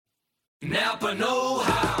Napa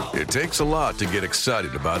know-how. It takes a lot to get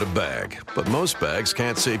excited about a bag, but most bags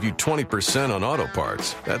can't save you 20% on auto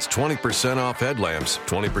parts. That's 20% off headlamps,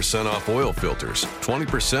 20% off oil filters,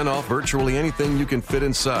 20% off virtually anything you can fit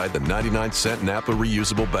inside the 99-cent Napa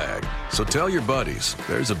reusable bag. So tell your buddies,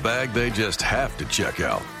 there's a bag they just have to check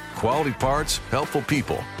out. Quality parts, helpful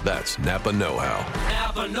people. That's Napa know-how.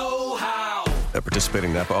 Napa know-how. At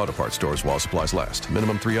participating Napa Auto Parts stores while supplies last.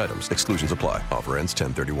 Minimum 3 items. Exclusions apply. Offer ends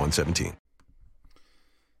 10/31/17.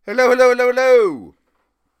 Hello.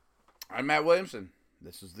 I'm Matt Williamson.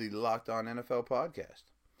 This is the Locked On NFL podcast.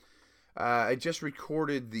 I just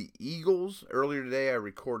recorded the Eagles. Earlier today, I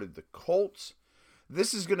recorded the Colts.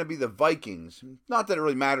 This is going to be the Vikings. Not that it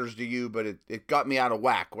really matters to you, but it got me out of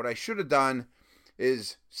whack. What I should have done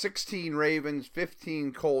is 16 Ravens,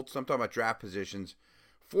 15 Colts. I'm talking about draft positions.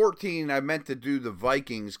 14, I meant to do the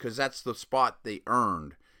Vikings because that's the spot they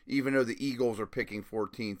earned, even though the Eagles are picking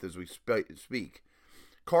 14th as we speak.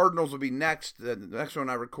 Cardinals will be next. The next one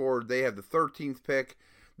I record, they have the 13th pick.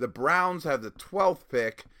 The Browns have the 12th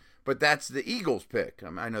pick, but that's the Eagles' pick.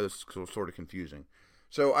 I know this is sort of confusing.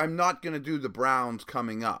 So I'm not going to do the Browns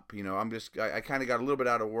coming up. I kind of got a little bit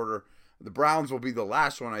out of order. The Browns will be the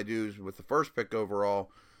last one I do with the first pick overall.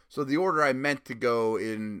 So the order I meant to go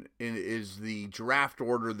in is the draft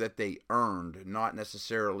order that they earned, not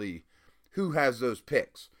necessarily who has those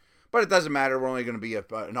picks. But it doesn't matter. We're only going to be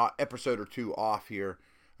an episode or two off here.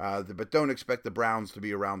 But don't expect the Browns to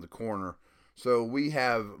be around the corner. So we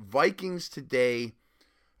have Vikings today.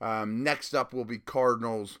 Next up will be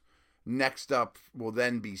Cardinals. Next up will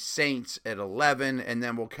then be Saints at 11. And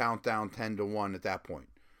then we'll count down 10-1 at that point.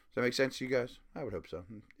 Does that make sense to you guys? I would hope so.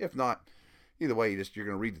 If not, either way, you're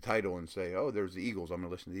going to read the title and say, oh, there's the Eagles. I'm going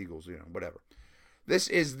to listen to the Eagles, whatever. This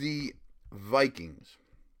is the Vikings.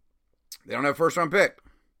 They don't have a first-round pick.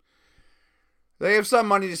 They have some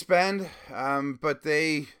money to spend, but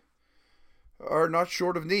they are not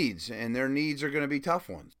short of needs, and their needs are going to be tough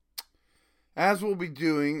ones. As we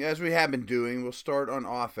have been doing, we'll start on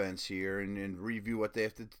offense here and review what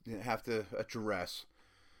they have to address.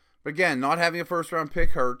 But again, not having a first-round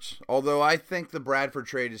pick hurts, although I think the Bradford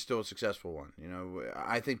trade is still a successful one.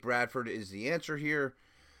 I think Bradford is the answer here.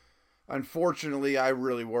 Unfortunately, I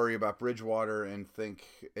really worry about Bridgewater and think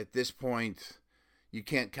at this point you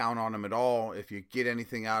can't count on him at all. If you get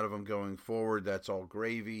anything out of him going forward, that's all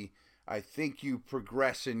gravy. I think you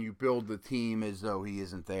progress and you build the team as though he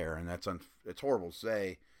isn't there, and it's horrible to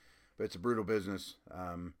say, but it's a brutal business.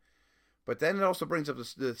 But then it also brings up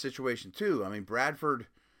the situation too. I mean, Bradford,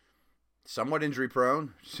 somewhat injury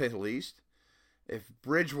prone, to say the least. If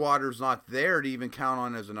Bridgewater's not there to even count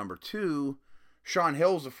on as a number 2, Sean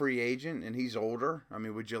Hill's a free agent and he's older. I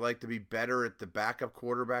mean, would you like to be better at the backup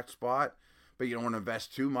quarterback spot, but you don't want to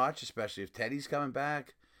invest too much, especially if Teddy's coming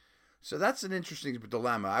back? So that's an interesting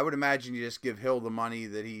dilemma. I would imagine you just give Hill the money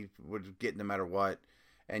that he would get no matter what,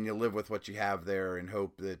 and you live with what you have there and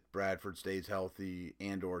hope that Bradford stays healthy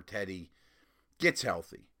and or Teddy gets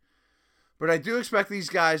healthy. But I do expect these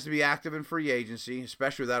guys to be active in free agency,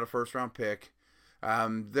 especially without a first-round pick.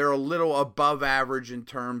 They're a little above average in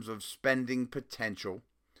terms of spending potential.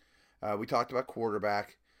 We talked about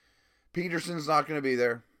quarterback. Peterson's not going to be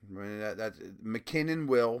there. I mean, McKinnon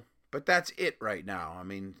will, but that's it right now. I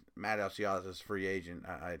mean, Matt Alciaz is a free agent.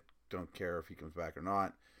 I don't care if he comes back or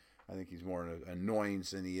not. I think he's more an annoyance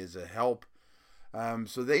than he is a help.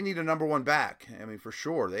 So they need a number 1 back. I mean, for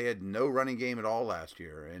sure. They had no running game at all last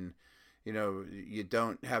year, and you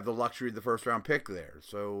don't have the luxury of the first-round pick there.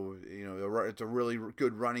 So, it's a really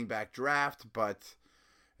good running back draft, but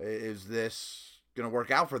is this going to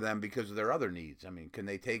work out for them because of their other needs? I mean, can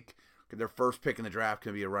their first pick in the draft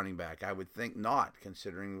can be a running back? I would think not,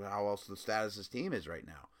 considering how else the status of this team is right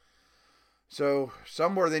now. So,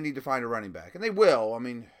 somewhere they need to find a running back. And they will. I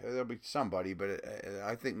mean, there'll be somebody, but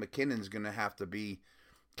I think McKinnon's going to have to be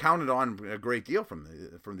counted on a great deal from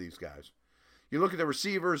these guys. You look at the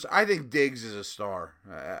receivers, I think Diggs is a star.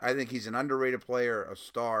 I think he's an underrated player, a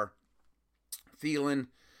star. Thielen,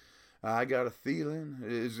 I got a Thielen,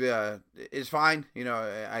 is fine.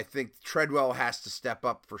 I think Treadwell has to step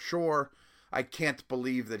up for sure. I can't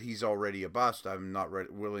believe that he's already a bust. I'm not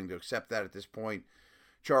willing to accept that at this point.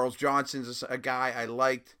 Charles Johnson's a guy I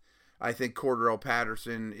liked. I think Cordarrelle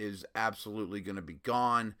Patterson is absolutely going to be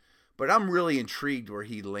gone. But I'm really intrigued where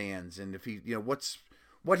he lands and if he,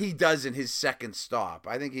 what he does in his second stop.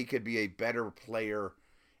 I think he could be a better player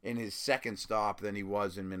in his second stop than he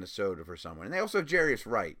was in Minnesota for someone. And they also have Jarius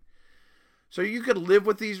Wright. So you could live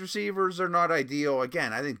with these receivers. They're not ideal.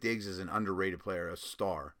 Again, I think Diggs is an underrated player, a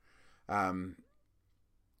star.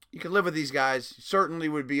 You can live with these guys. Certainly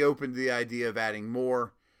would be open to the idea of adding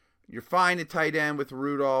more. You're fine at tight end with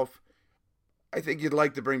Rudolph. I think you'd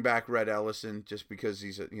like to bring back Red Ellison just because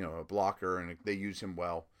he's a blocker and they use him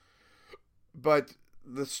well. But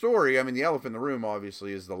the story, the elephant in the room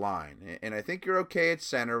obviously is the line. And I think you're okay at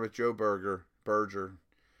center with Joe Berger.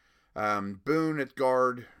 Boone at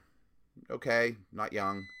guard, okay, not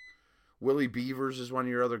young. Willie Beavers is one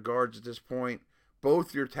of your other guards at this point.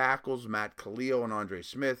 Both your tackles, Matt Khalil and Andre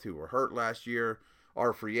Smith, who were hurt last year,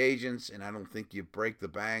 are free agents, and I don't think you break the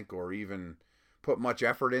bank or even put much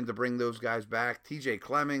effort in to bring those guys back. TJ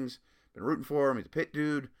Clemmings, been rooting for him. He's a Pitt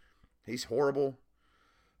dude. He's horrible.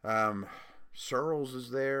 Searles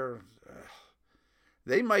is there.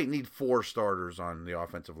 They might need 4 starters on the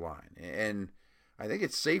offensive line, and I think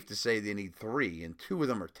it's safe to say they need 3, and 2 of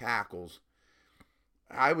them are tackles.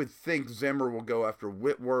 I would think Zimmer will go after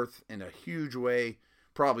Whitworth in a huge way,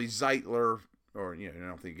 probably Zeitler, or, I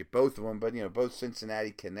don't think you get both of them, but, both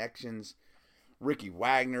Cincinnati connections. Ricky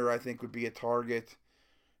Wagner, I think, would be a target.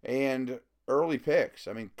 And early picks.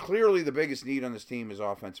 Clearly the biggest need on this team is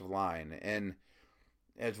offensive line. And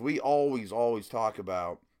as we always talk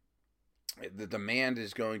about, the demand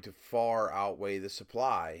is going to far outweigh the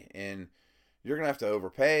supply. And you're going to have to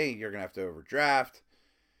overpay. You're going to have to overdraft.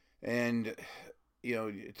 And,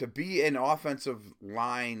 to be an offensive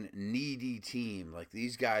line needy team like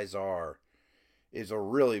these guys are, is a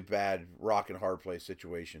really bad rock and hard place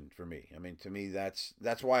situation for me. To me, that's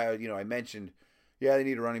why I mentioned, they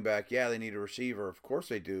need a running back. Yeah, they need a receiver. Of course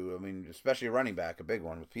they do. Especially a running back, a big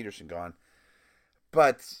one with Peterson gone.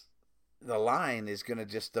 But the line is going to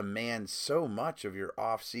just demand so much of your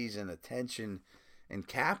off-season attention and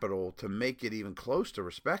capital to make it even close to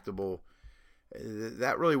respectable.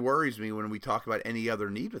 That really worries me when we talk about any other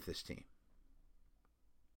need with this team.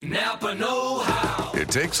 Napa know-how. It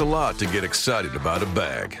takes a lot to get excited about a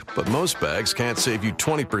bag, but most bags can't save you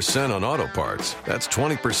 20% on auto parts. That's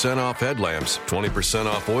 20% off headlamps, 20%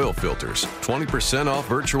 off oil filters, 20% off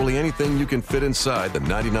virtually anything you can fit inside the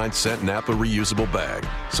 99-cent Napa reusable bag.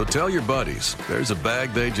 So tell your buddies, there's a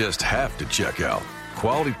bag they just have to check out.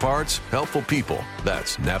 Quality parts, helpful people.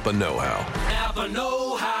 That's Napa know-how. Napa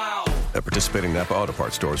know-how. At participating Napa Auto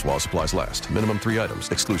Parts stores while supplies last. Minimum 3 items.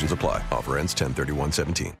 Exclusions apply. Offer ends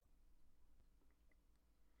 10/31/17.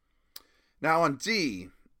 Now on D,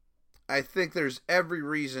 I think there's every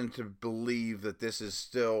reason to believe that this is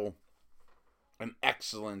still an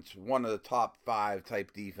excellent, one of the top 5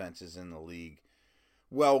 type defenses in the league.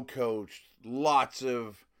 Well coached, lots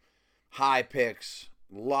of high picks,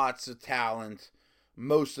 lots of talent.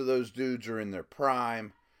 Most of those dudes are in their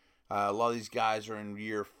prime. A lot of these guys are in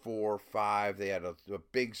year 4, 5. They had a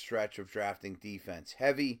big stretch of drafting defense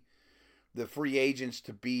heavy. The free agents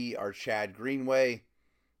to be are Chad Greenway.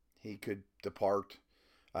 He could depart.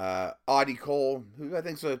 Audie Cole, who I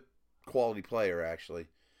think is a quality player, actually.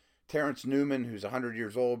 Terrence Newman, who's 100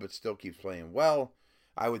 years old but still keeps playing well.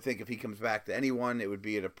 I would think if he comes back to anyone, it would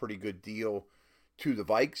be at a pretty good deal to the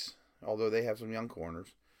Vikes, although they have some young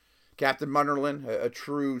corners. Captain Munnerlin, a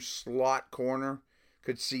true slot corner.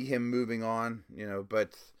 Could see him moving on,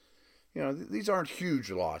 but, these aren't huge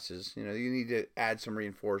losses. You need to add some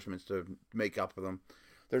reinforcements to make up for them.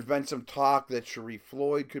 There's been some talk that Sharif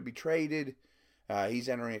Floyd could be traded. He's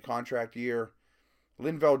entering a contract year.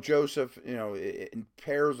 Linval Joseph, in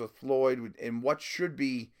pairs with Floyd, and what should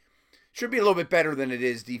be a little bit better than it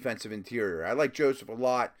is defensive interior. I like Joseph a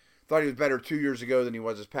lot. Thought he was better 2 years ago than he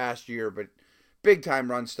was this past year, but big-time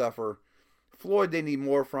run stuffer. Floyd they need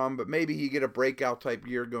more from, but maybe he get a breakout type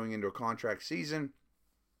year going into a contract season.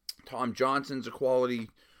 Tom Johnson's a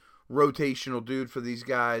quality rotational dude for these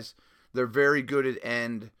guys. They're very good at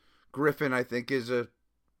end. Griffin, I think, is a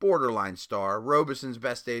borderline star. Robison's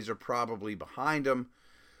best days are probably behind him.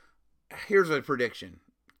 Here's a prediction.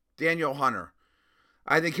 Daniel Hunter.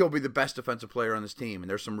 I think he'll be the best defensive player on this team, and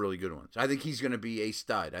there's some really good ones. I think he's going to be a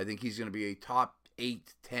stud. I think he's going to be a top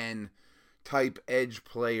 8, 10 type edge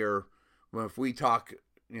player. Well, if we talk,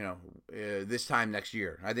 this time next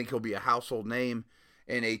year, I think he'll be a household name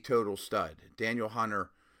and a total stud. Daniel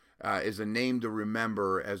Hunter is a name to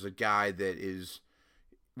remember as a guy that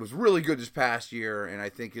was really good this past year, and I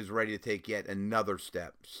think is ready to take yet another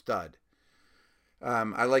step. Stud.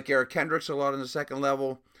 I like Eric Kendricks a lot on the second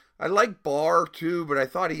level. I like Barr too, but I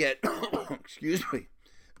thought he had, excuse me,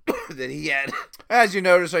 that he had. As you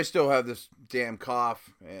notice, I still have this damn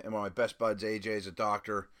cough, and one of my best buds, AJ, is a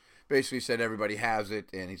doctor. Basically said everybody has it,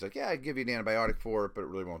 and he's like, yeah, I give you an antibiotic for it, but it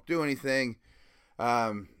really won't do anything.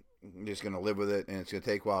 I'm just going to live with it, and it's going to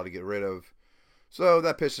take a while to get rid of. So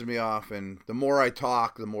that pisses me off, and the more I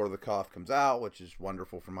talk, the more the cough comes out, which is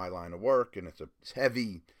wonderful for my line of work, and it's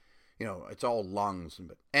heavy, it's all lungs.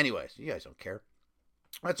 But anyways, you guys don't care.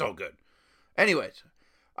 That's all good. Anyways,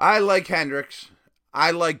 I like Hendricks.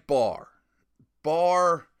 I like Barr.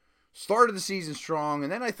 Barr started the season strong,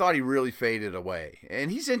 and then I thought he really faded away.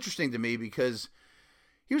 And he's interesting to me because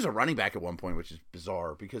he was a running back at one point, which is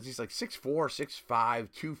bizarre because he's like 6'4", 6'5",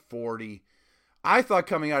 240. I thought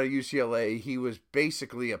coming out of UCLA, he was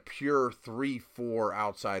basically a pure 3-4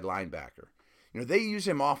 outside linebacker. They use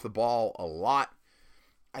him off the ball a lot.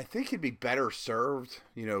 I think he'd be better served,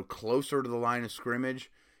 closer to the line of scrimmage.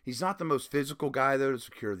 He's not the most physical guy, though, to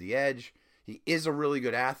secure the edge. He is a really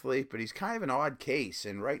good athlete, but he's kind of an odd case.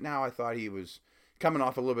 And right now I thought he was coming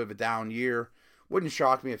off a little bit of a down year. Wouldn't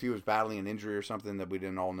shock me if he was battling an injury or something that we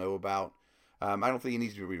didn't all know about. I don't think he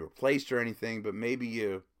needs to be replaced or anything, but maybe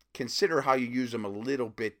you consider how you use him a little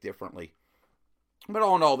bit differently. But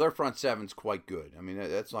all in all, their front seven's quite good. I mean,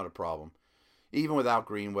 that's not a problem. Even without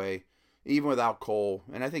Greenway, even without Cole,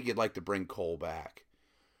 and I think you'd like to bring Cole back.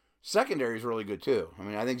 Secondary is really good too. I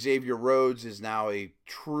mean, I think Xavier Rhodes is now a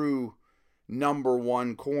true number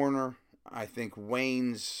one corner. I think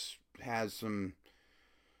Waynes has some.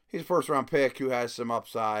 He's a first-round pick who has some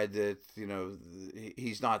upside that,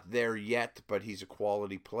 he's not there yet, but he's a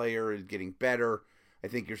quality player. He's getting better. I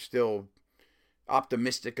think you're still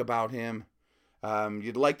optimistic about him.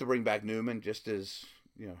 You'd like to bring back Newman just as,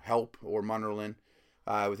 help, or Munnerlin.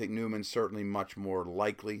 I would think Newman's certainly much more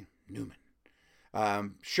likely. Newman.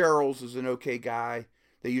 Sherrills is an okay guy.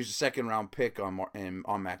 They used a second-round pick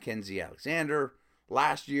on Mackenzie Alexander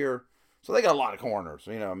last year. So they got a lot of corners.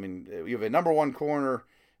 You have a number one corner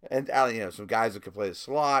and, some guys that could play the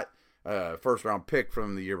slot. First-round pick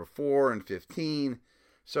from the year before in 2015.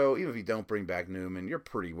 So even if you don't bring back Newman, you're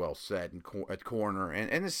pretty well set at corner.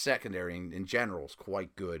 And the secondary in general is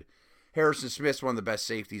quite good. Harrison Smith's one of the best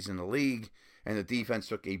safeties in the league. And the defense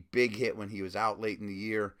took a big hit when he was out late in the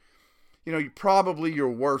year. Probably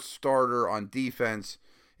your worst starter on defense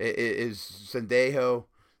is Sendejo,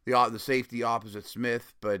 the safety opposite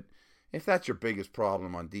Smith. But if that's your biggest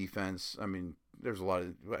problem on defense, there's a lot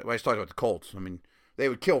of. I was talking about the Colts. They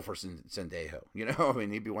would kill for Sendejo.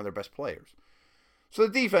 He'd be one of their best players. So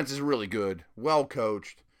the defense is really good, well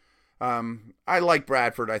coached. I like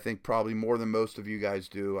Bradford, I think, probably more than most of you guys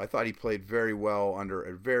do. I thought he played very well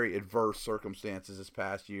under very adverse circumstances this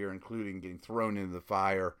past year, including getting thrown into the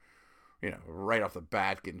fire, right off the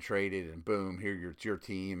bat, getting traded, and boom, it's your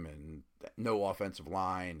team, and no offensive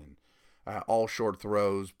line, and all short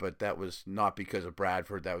throws, but that was not because of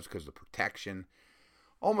Bradford. That was because of protection.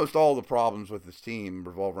 Almost all the problems with this team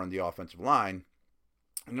revolve around the offensive line.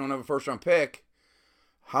 You don't have a first-round pick.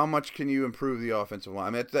 How much can you improve the offensive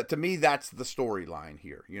line? To me, that's the storyline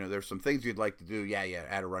here. There's some things you'd like to do. Yeah,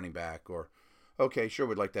 add a running back. Or, okay, sure,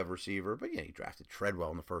 we'd like to have a receiver. But, you drafted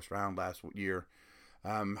Treadwell in the first round last year.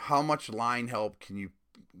 How much line help can you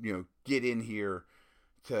get in here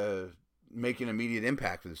to make an immediate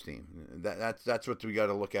impact for this team? That's what we got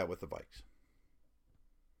to look at with the Vikes.